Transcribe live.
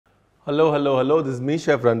Hello, hello, hello. This is me,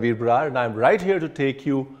 Chef Ranveer Brar, and I'm right here to take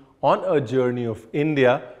you on a journey of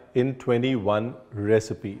India in 21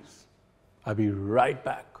 recipes. I'll be right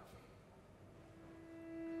back.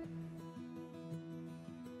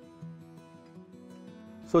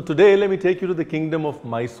 So today, let me take you to the kingdom of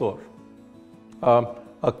Mysore,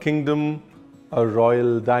 a kingdom, a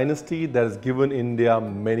royal dynasty that has given India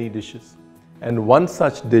many dishes. And one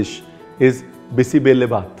such dish is Bisi Bele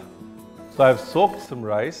Bhat. So I've soaked some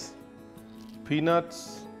rice,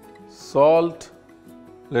 peanuts, salt.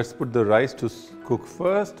 Let's put the rice to cook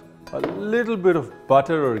first. A little bit of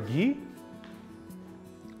butter or ghee.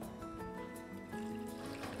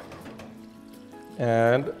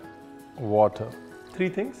 And water. Three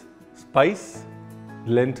things: spice,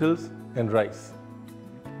 lentils and rice.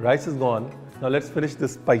 Rice is gone. Now let's finish the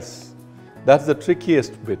spice. That's the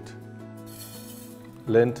trickiest bit.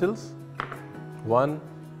 Lentils, 1,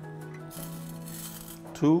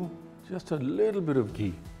 2, just a little bit of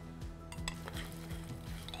ghee.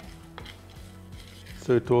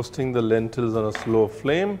 So you're toasting the lentils on a slow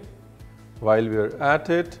flame. While we are at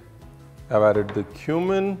it, I've added the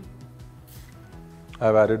cumin,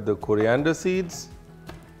 I've added the coriander seeds.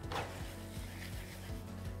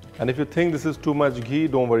 And if you think this is too much ghee,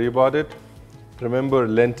 don't worry about it. Remember,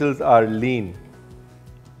 lentils are lean.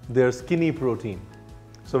 They're skinny protein.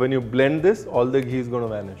 So when you blend this, all the ghee is going to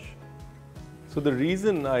vanish. So the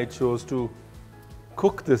reason I chose to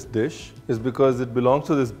cook this dish is because it belongs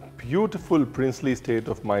to this beautiful princely state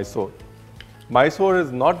of Mysore. Mysore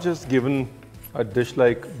has not just given a dish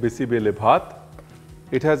like Bisi Bele Bhat,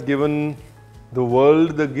 it has given the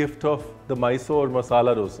world the gift of the Mysore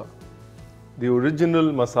masala dosa. The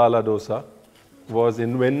original masala dosa was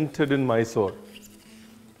invented in Mysore.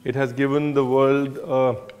 It has given the world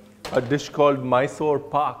a dish called Mysore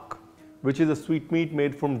Pak, which is a sweetmeat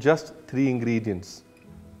made from just 3 ingredients: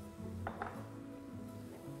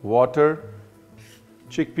 water,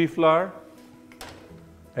 chickpea flour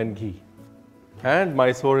and ghee. And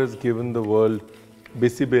Mysore has given the world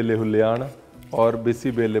Bisi Bele Hulyana or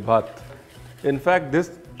Bisi Bele Bhat. In fact,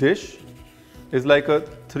 this dish is like a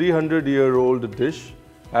 300-year-old dish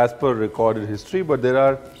as per recorded history, but there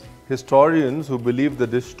are historians who believe the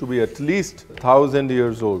dish to be at least 1000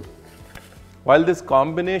 years old. While this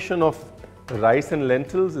combination of rice and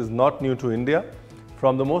lentils is not new to India,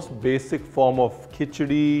 from the most basic form of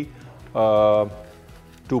khichdi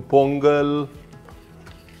to pongal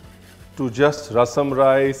to just rasam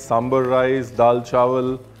rice, sambar rice, dal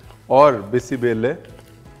chawal or Bisi Bele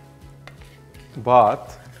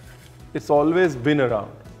Bhat, it's always been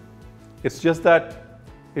around. It's just that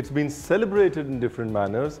it's been celebrated in different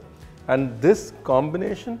manners, and this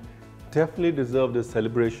combination definitely deserved a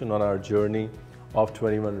celebration on our journey of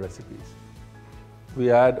 21 recipes.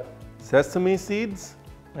 We add sesame seeds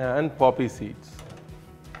and poppy seeds.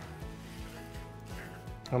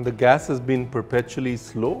 And the gas has been perpetually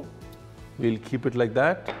slow. We'll keep it like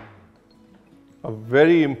that. A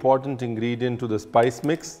very important ingredient to the spice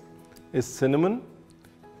mix is cinnamon.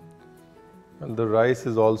 And the rice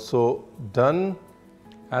is also done.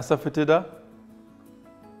 Asafoetida,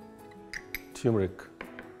 turmeric.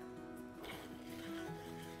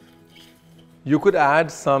 You could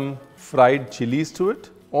add some fried chilies to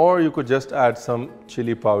it, or you could just add some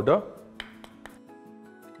chili powder.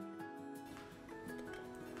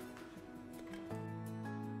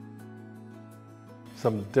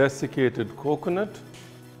 Some desiccated coconut.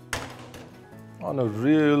 On a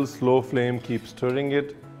real slow flame, keep stirring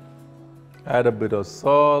it. Add a bit of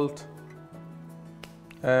salt,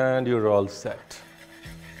 and you're all set.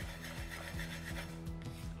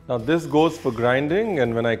 Now this goes for grinding,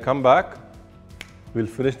 and when I come back, we'll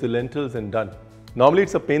finish the lentils and done. Normally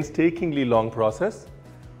it's a painstakingly long process.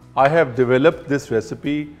 I have developed this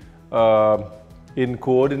recipe in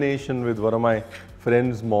coordination with one of my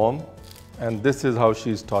friend's mom, and this is how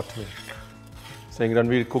she's taught me. Saying,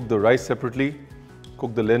 Ranveer, cook the rice separately,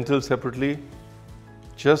 cook the lentils separately,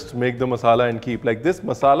 just make the masala and keep. Like this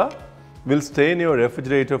masala will stay in your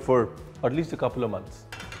refrigerator for at least a couple of months.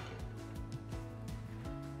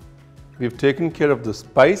 We've taken care of the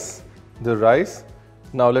spice, the rice.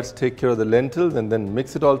 Now let's take care of the lentils and then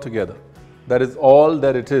mix it all together. That is all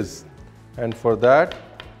that it is. And for that,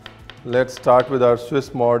 let's start with our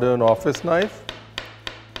Swiss Modern office knife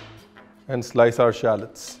and slice our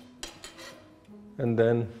shallots. And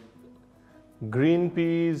then green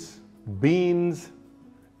peas, beans,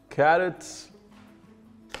 carrots.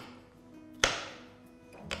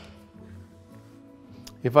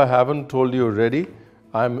 If I haven't told you already,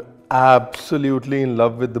 I'm absolutely in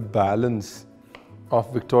love with the balance of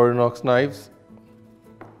Victorinox knives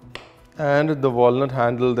and the walnut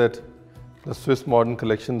handle that the Swiss Modern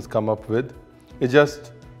collections come up with. It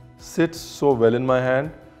just sits so well in my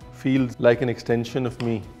hand, feels like an extension of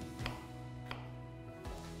me.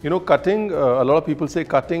 You know, cutting, a lot of people say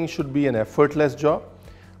cutting should be an effortless job.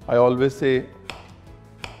 I always say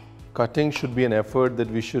cutting should be an effort that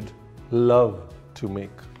we should love to make.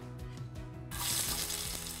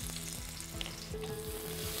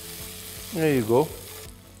 There you go.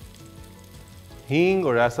 Hing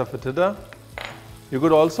or asafoetida. You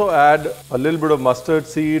could also add a little bit of mustard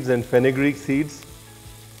seeds and fenugreek seeds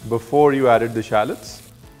before you added the shallots.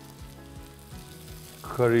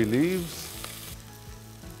 Curry leaves.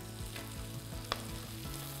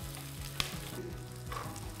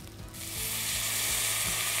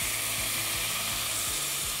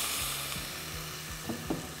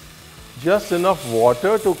 Just enough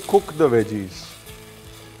water to cook the veggies,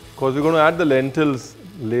 because we're going to add the lentils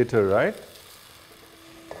later, right?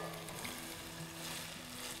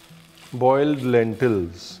 Boiled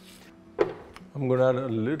lentils. I'm going to add a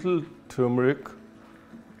little turmeric.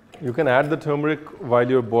 You can add the turmeric while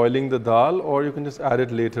you're boiling the dal, or you can just add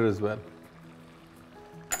it later as well.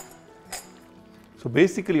 So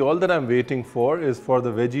basically all that I'm waiting for is for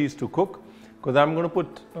the veggies to cook, because I'm going to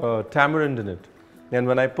put tamarind in it. And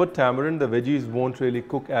when I put tamarind, the veggies won't really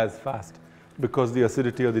cook as fast because the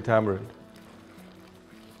acidity of the tamarind.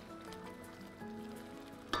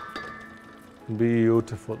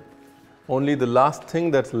 Beautiful. Only the last thing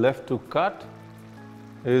that's left to cut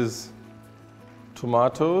is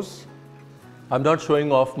tomatoes. I'm not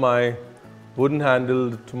showing off my wooden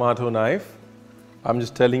handled tomato knife. I'm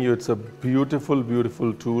just telling you it's a beautiful,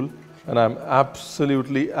 beautiful tool, and I'm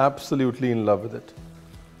absolutely in love with it.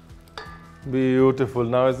 Beautiful.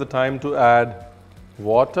 Now is the time to add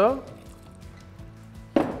water,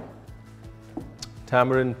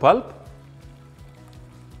 tamarind pulp.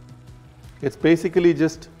 It's basically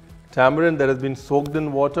just tamarind that has been soaked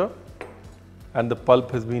in water and the pulp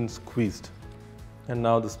has been squeezed. And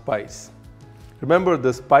now the spice. Remember,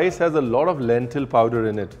 the spice has a lot of lentil powder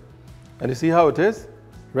in it. And you see how it is?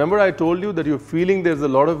 Remember I told you that you're feeling there's a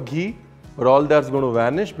lot of ghee, but all that's going to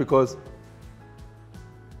vanish because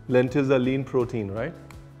lentils are lean protein, right?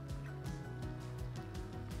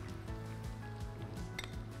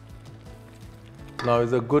 Now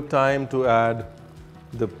is a good time to add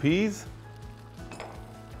the peas.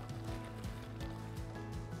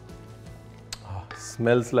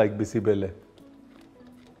 Smells like Bisi Bele.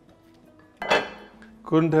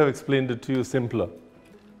 Couldn't have explained it to you simpler.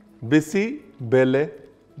 Bisi Bele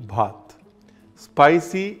Bhat.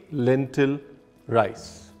 Spicy lentil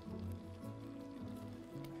rice.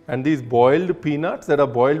 And these boiled peanuts that are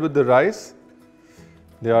boiled with the rice,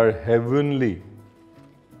 they are heavenly.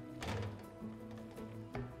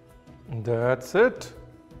 That's it.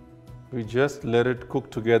 We just let it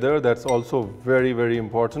cook together. That's also very, very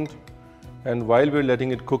important. And while we're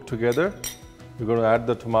letting it cook together, we're going to add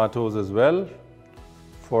the tomatoes as well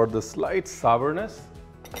for the slight sourness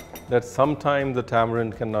that sometimes the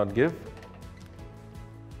tamarind cannot give.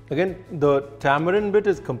 Again, the tamarind bit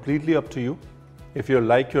is completely up to you. If you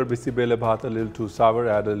like your Bisi Bele Bhat a little too sour,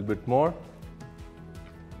 add a little bit more.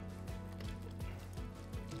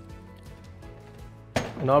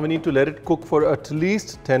 Now we need to let it cook for at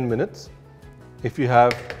least 10 minutes. If you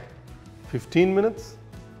have 15 minutes,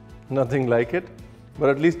 nothing like it, but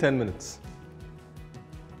at least 10 minutes.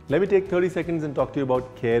 Let me take 30 seconds and talk to you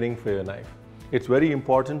about caring for your knife. It's very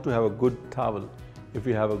important to have a good towel if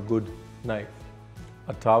you have a good knife.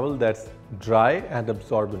 A towel that's dry and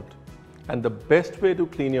absorbent. And the best way to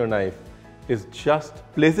clean your knife is just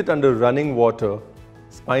place it under running water,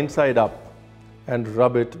 spine side up, and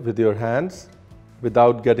rub it with your hands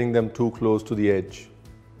without getting them too close to the edge.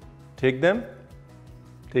 Take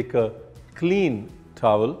a clean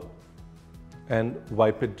towel and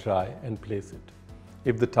wipe it dry and place it.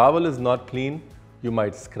 If the towel is not clean, you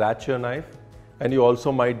might scratch your knife and you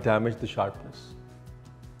also might damage the sharpness.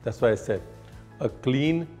 That's why I said a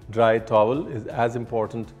clean, dry towel is as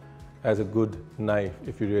important as a good knife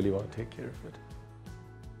if you really want to take care of it.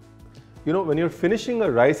 You know, when you're finishing a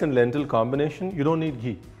rice and lentil combination, you don't need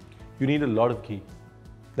ghee. You need a lot of ghee.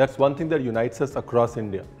 That's one thing that unites us across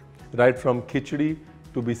India, right from khichdi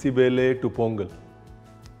to Bisi Bele to pongal.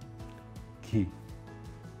 Ghee.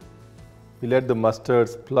 We let the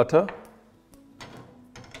mustards splutter.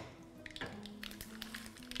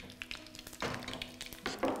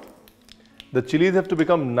 The chilies have to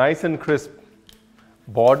become nice and crisp,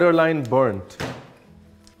 borderline burnt.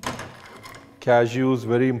 Cashews,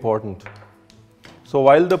 very important. So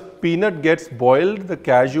while the peanut gets boiled, the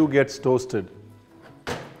cashew gets toasted.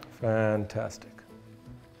 Fantastic.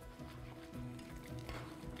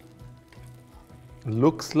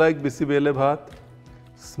 Looks like Bisi Bele Bhat,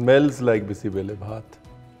 smells like Bisi Bele Bhat,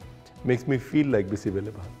 makes me feel like Bisi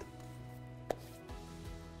Bele Bhat.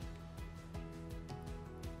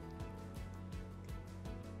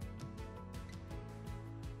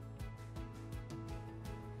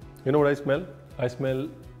 You know what I smell? I smell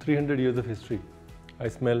 300 years of history. I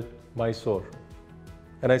smell Mysore.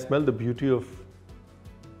 And I smell the beauty of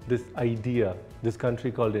this idea, this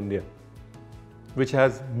country called India, which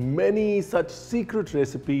has many such secret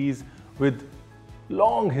recipes with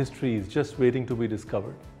long histories just waiting to be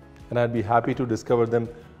discovered. And I'd be happy to discover them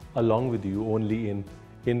along with you only in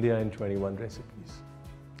India in 21 recipes.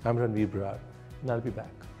 I'm Ranveer Brar, and I'll be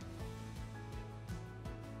back.